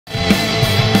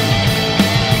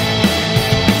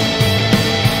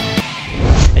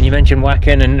you mentioned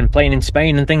Wacken and playing in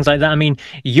Spain and things like that. I mean,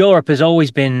 Europe has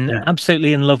always been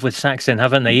absolutely in love with Saxon,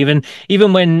 haven't they?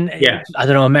 Even when I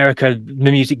don't know, America,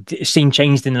 the music scene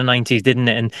changed in the 90s, didn't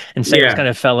it? And sales kind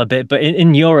of fell a bit. But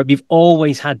in Europe, you've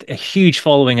always had a huge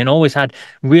following and always had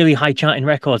really high charting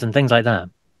records and things like that.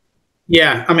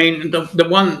 Yeah, I mean,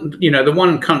 the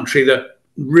one country that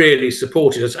really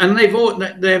supported us, and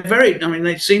they're very, I mean,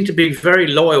 they seem to be very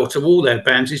loyal to all their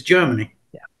bands, is Germany.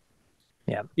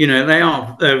 Yeah, you know,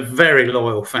 they're very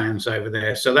loyal fans over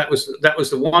there. So that was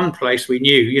the one place we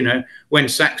knew, you know, when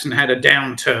Saxon had a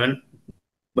downturn,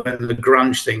 when the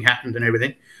grunge thing happened and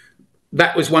everything,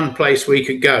 that was one place we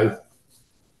could go,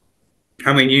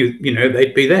 and we knew, you know,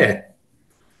 they'd be there.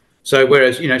 So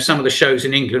whereas, you know, some of the shows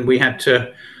in England, we had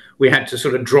to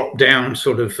sort of drop down,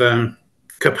 sort of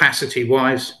capacity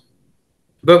wise,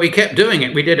 but we kept doing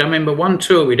it. We did. I remember one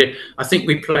tour we did. I think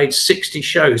we played 60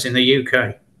 shows in the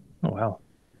UK. Oh wow!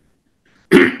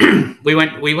 we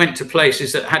went to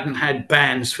places that hadn't had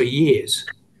bands for years,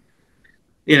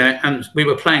 you know, and we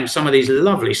were playing some of these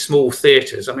lovely small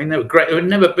theatres. I mean, they were great. They had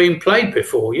never been played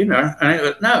before, you know. And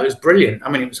it was brilliant.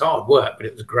 I mean, it was hard work, but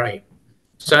it was great.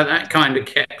 So that kind of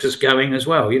kept us going as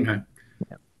well, you know.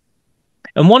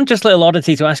 And one just little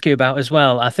oddity to ask you about as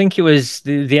well. I think it was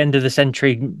the end of the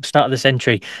century, start of the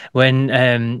century,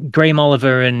 when Graham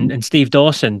Oliver and Steve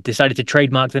Dawson decided to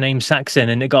trademark the name Saxon,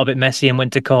 and it got a bit messy and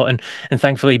went to court. And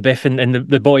thankfully, Biff and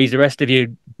the boys, the rest of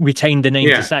you, retained the name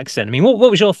to Saxon. I mean, what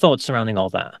was your thoughts surrounding all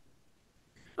that?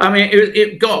 I mean,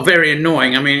 it got very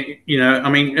annoying. I mean, you know, I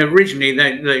mean,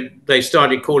 originally they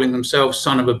started calling themselves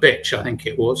Son of a Bitch, I think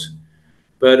it was.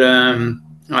 But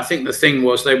I think the thing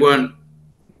was they weren't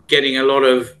getting a lot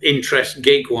of interest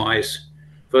gig-wise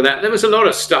for that. There was a lot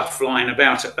of stuff flying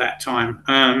about at that time.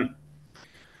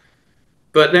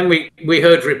 But then we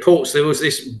heard reports there was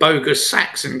this bogus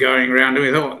Saxon going around, and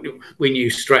we thought, we knew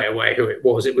straight away who it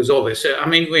was. It was obvious. I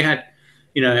mean, we had,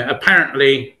 you know,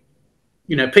 apparently,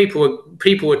 you know, people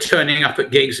were turning up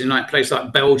at gigs in like places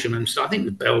like Belgium and stuff. I think it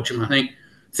was Belgium,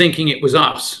 thinking it was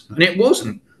us, and it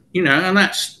wasn't, you know, and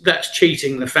that's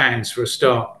cheating the fans for a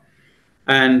start.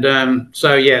 And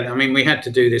so, yeah, I mean, we had to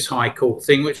do this high court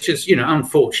thing, which is, you know,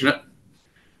 unfortunate,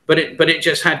 but it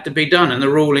just had to be done. And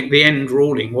the end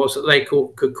ruling was that they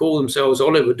could call themselves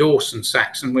Oliver Dawson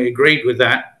Saxon. We agreed with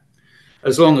that,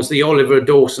 as long as the Oliver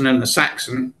Dawson and the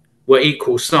Saxon were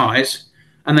equal size,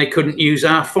 and they couldn't use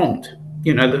our font,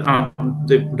 you know,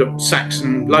 the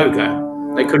Saxon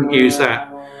logo. They couldn't use that.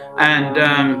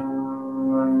 And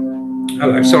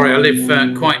hello, sorry, I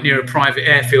live quite near a private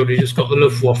airfield. We just got the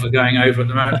Luftwaffe going over at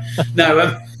the moment.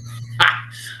 No,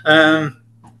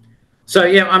 so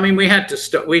yeah, I mean, we had to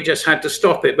stop. We just had to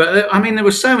stop it. But I mean, there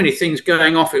were so many things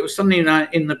going off. It was something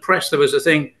in the press. There was a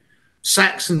thing,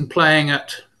 Saxon playing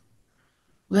at,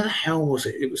 where the hell was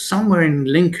it? It was somewhere in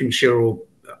Lincolnshire or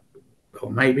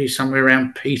maybe somewhere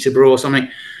around Peterborough or something.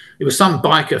 It was some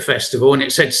biker festival, and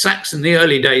it said Saxon the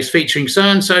early days featuring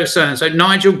so-and-so,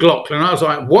 Nigel Glockler. And I was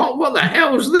like, what the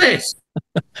hell was this?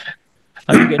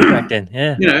 How you getting back in?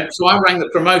 Yeah. You know, so I rang the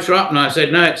promoter up and I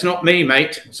said, no, it's not me,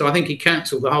 mate. So I think he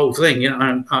cancelled the whole thing. You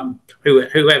know,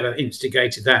 whoever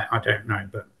instigated that, I don't know.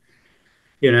 But,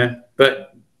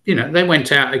 you know, they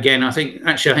went out again. I think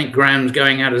Graham's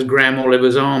going out as Graham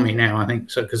Oliver's Army now, I think.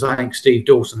 So, because I think Steve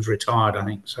Dawson's retired, I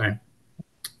think. So,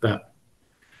 but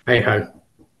hey-ho.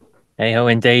 Hey-ho,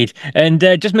 indeed. And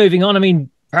just moving on, I mean,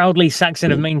 proudly Saxon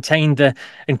have maintained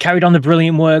and carried on the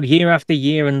brilliant work year after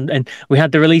year, and we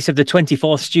had the release of the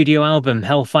 24th studio album,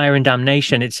 Hellfire and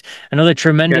Damnation. It's another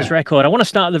tremendous record. I want to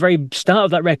start at the very start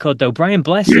of that record, though. Brian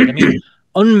Blessed, I mean,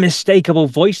 unmistakable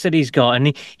voice that he's got,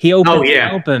 and he opened the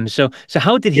album. So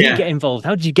how did he get involved?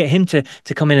 How did you get him to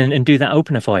come in and do that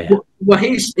opener for you? Well,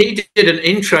 he did an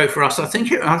intro for us. I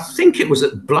think it was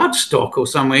at Bloodstock or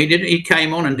somewhere. He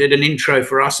came on and did an intro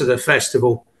for us at a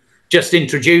festival, just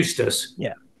introduced us.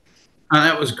 Yeah. And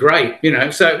that was great, you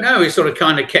know. So no, we sort of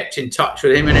kind of kept in touch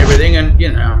with him and everything, and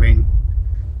you know, I mean,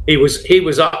 he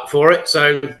was up for it,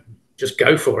 so just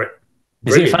go for it.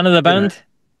 Brilliant. Is he a fan of the band?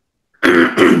 You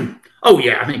know? Oh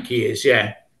yeah, I think he is.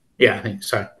 Yeah, I think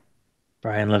so.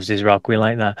 Brian loves his rock. We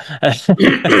like that.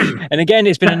 And again,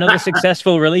 it's been another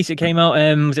successful release. It came out,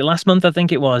 was it last month? I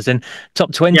think it was. And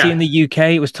top 20 in the UK.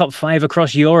 It was top 5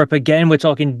 across Europe. Again, we're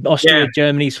talking Austria,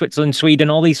 Germany, Switzerland, Sweden,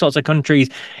 all these sorts of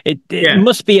countries. It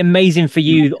must be amazing for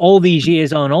you, all these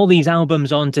years on, all these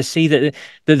albums on, to see that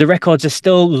the records are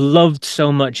still loved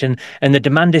so much, and the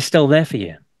demand is still there for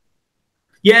you.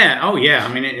 Yeah. Oh, yeah.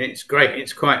 I mean, it's great.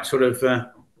 It's quite sort of...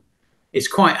 it's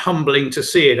quite humbling to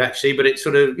see it, actually, but it's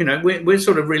sort of, you know, we're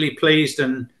sort of really pleased,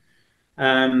 and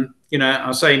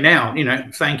I say now,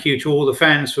 thank you to all the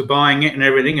fans for buying it and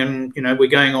everything. And, we're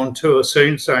going on tour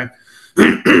soon. So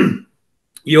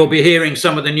you'll be hearing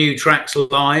some of the new tracks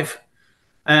live.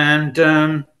 And,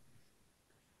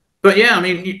 but yeah, I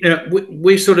mean,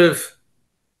 we sort of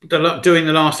doing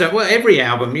the last album. Well, every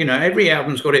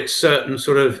album's got its certain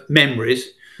sort of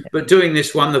memories. But doing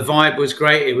this one, the vibe was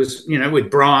great. It was,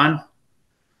 with Brian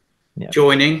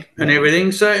joining and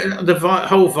everything. So the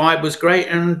whole vibe was great.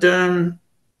 And,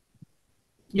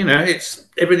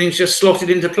 everything's just slotted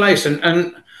into place.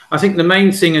 And I think the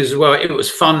main thing as well, it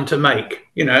was fun to make.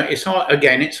 It's hard.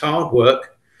 Again, it's hard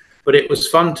work, but it was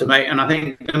fun to make. And I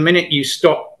think the minute you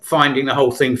stop finding the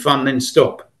whole thing fun, then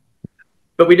stop.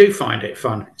 But we do find it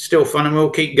fun. It's still fun, and we'll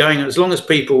keep going. As long as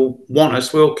people want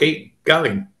us, we'll keep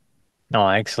going. Oh,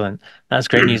 excellent. That's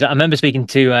great news. I remember speaking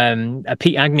to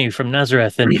Pete Agnew from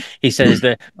Nazareth, and he says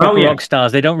that rock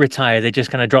stars, they don't retire, they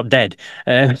just kind of drop dead.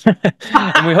 And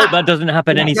we hope that doesn't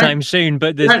happen anytime soon.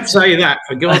 But don't say that,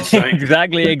 for God's sake.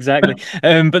 Exactly.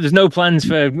 But there's no plans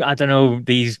for, I don't know,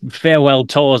 these farewell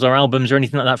tours or albums or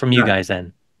anything like that from you guys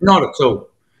then? Not at all.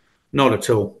 Not at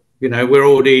all. We're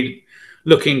already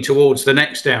looking towards the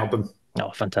next album.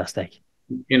 Oh, fantastic.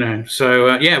 So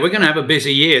we're going to have a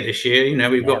busy year this year.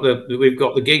 We've got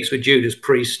the gigs with Judas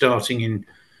Priest starting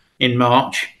in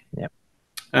March. Yep.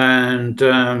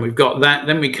 And we've got that.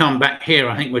 Then we come back here.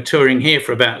 I think we're touring here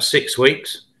for about 6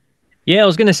 weeks. Yeah, I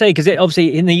was going to say, because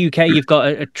obviously in the UK you've got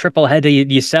a triple header,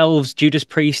 yourselves, Judas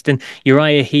Priest and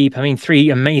Uriah Heep. I mean, 3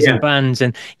 amazing bands,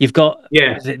 and you've got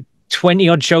 20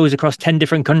 odd shows across 10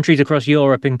 different countries across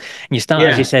Europe, and you start,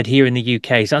 as you said, here in the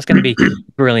UK. So that's going to be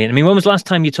brilliant. I mean, when was the last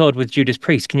time you toured with Judas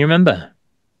Priest? Can you remember?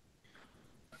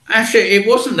 Actually, it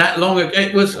wasn't that long ago.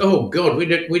 It was, oh God, we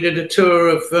did a tour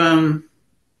of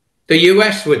the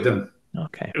US with them.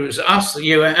 Okay. It was us, the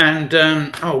US, and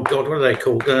oh God, what are they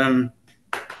called?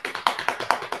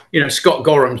 Scott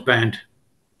Gorham's band.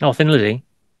 Oh, Thin Lizzy?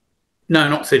 No,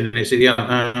 not Thin Lizzy. The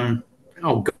other.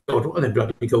 Oh God, what are they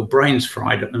bloody called? Brains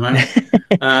fried at the moment.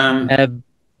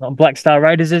 Black Star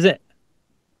Riders, is it?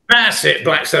 That's it,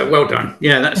 Black Star. Well done.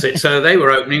 Yeah, that's it. So they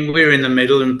were opening. We were in the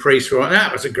middle, and Priest were on.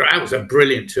 That was a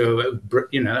brilliant tour.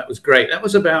 That was great. That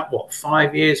was about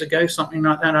 5 years ago, something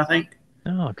like that, I think.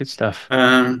 Oh, good stuff.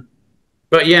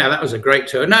 But yeah, that was a great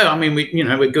tour. No, I mean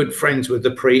we're good friends with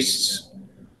the Priests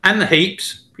and the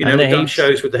Heaps. We've done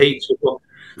shows with the Heaps as well.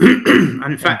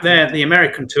 And in fact, the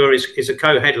American tour is a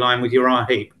co-headline with Uriah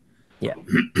Heep. Yeah,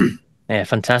 yeah,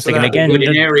 fantastic. So and again,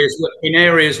 in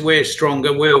areas we're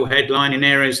stronger, we'll headline. In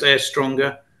areas they're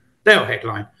stronger, they'll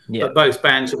headline. Yeah. But both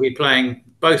bands will be playing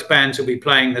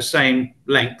the same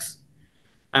length,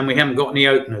 and we haven't got any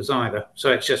openers either.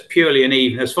 So it's just purely an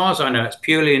evening. As far as I know, it's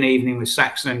purely an evening with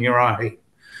Saxon and Uriah Heep.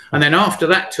 And then after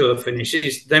that tour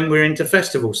finishes, then we're into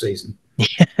festival season.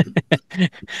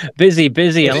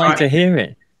 busy. I like to hear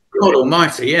it. God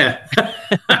almighty, yeah.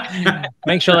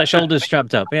 Make sure that shoulder's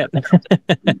strapped up, yeah.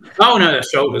 Oh, no, the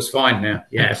shoulder's fine now.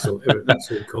 Yeah, that's all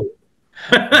cool.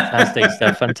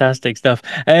 Fantastic stuff.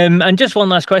 And just one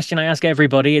last question I ask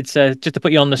everybody. It's just to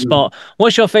put you on the spot.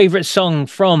 What's your favourite song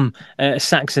from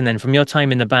Saxon, then, from your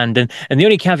time in the band? And the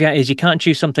only caveat is you can't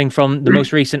choose something from the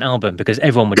most recent album, because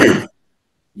everyone would do it.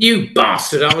 You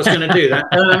bastard, I was going to do that.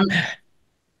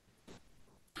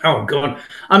 Oh, God.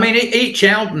 I mean, each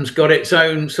album's got its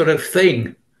own sort of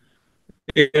thing.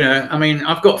 I mean,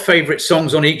 I've got favourite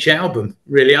songs on each album,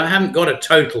 really. I haven't got a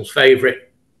total favourite.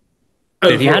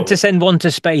 If you had to send one to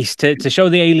space to show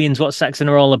the aliens what Saxon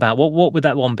are all about, what would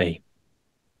that one be?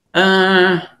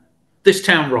 This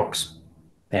Town Rocks.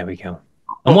 There we go.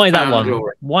 And why that one?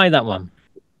 Glory. Why that one?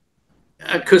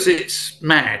 Because it's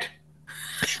mad.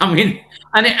 I mean,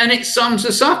 and it sums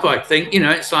us up, I think.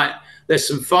 It's like, there's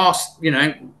some fast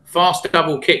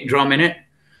double kick drum in it.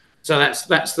 So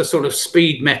that's the sort of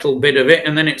speed metal bit of it.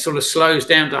 And then it sort of slows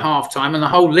down to halftime. And the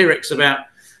whole lyrics about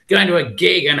going to a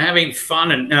gig and having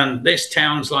fun. And this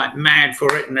town's like mad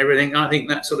for it and everything. I think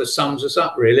that sort of sums us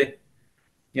up, really.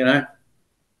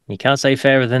 You can't say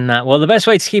fairer than that. Well, the best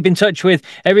way to keep in touch with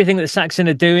everything that Saxon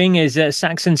are doing is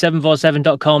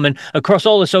saxon747.com and across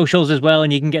all the socials as well.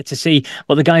 And you can get to see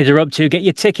what the guys are up to. Get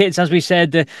your tickets, as we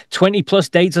said, the 20 plus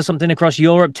dates or something across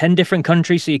Europe, 10 different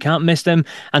countries, so you can't miss them.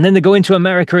 And then they go into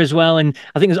America as well. And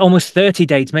I think there's almost 30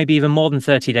 dates, maybe even more than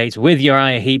 30 dates with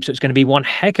Uriah Heep. So it's going to be one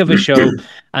heck of a show.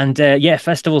 And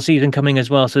festival season coming as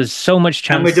well. So there's so much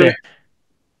chance to...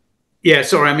 Yeah,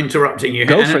 sorry, I'm interrupting you.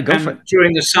 Go for it.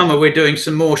 During the summer, we're doing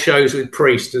some more shows with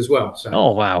Priest as well. So.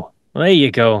 Oh, wow. Well, there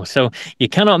you go. So you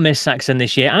cannot miss Saxon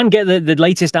this year and get the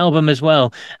latest album as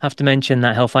well. Have to mention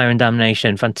that Hellfire and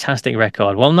Damnation. Fantastic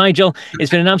record. Well, Nigel,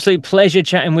 it's been an absolute pleasure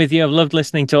chatting with you. I've loved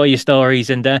listening to all your stories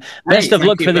and Hey, best of thank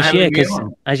luck you for for this year having me because,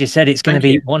 on. as you said, it's going to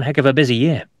Thank be you. one heck of a busy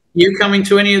year. You coming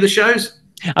to any of the shows?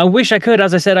 I wish I could.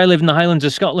 As I said, I live in the Highlands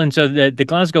of Scotland, so the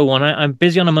Glasgow one, I'm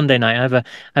busy on a Monday night. I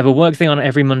have a work thing on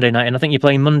every Monday night, and I think you're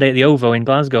playing Monday at the OVO in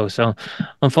Glasgow. So,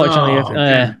 unfortunately, Oh,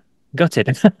 damn. got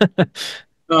it.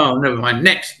 Oh, never mind.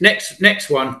 Next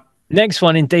one. Next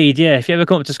one, indeed. Yeah, if you ever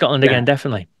come up to Scotland Yeah. again,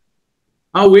 definitely.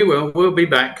 Oh, we will. We'll be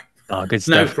back. Oh, good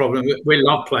No stuff. problem. We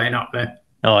love playing up there.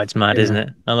 Oh, it's mad, You isn't know. it?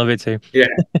 I love it too. Yeah.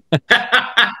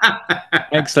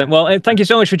 Excellent. Well, thank you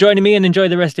so much for joining me and enjoy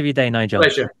the rest of your day, Nigel.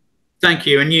 Pleasure. Thank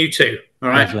you. And you too. All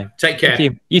right. Lovely. Take Thank care.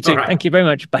 you. You All too. right. Thank you very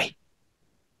much. Bye.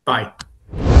 Bye.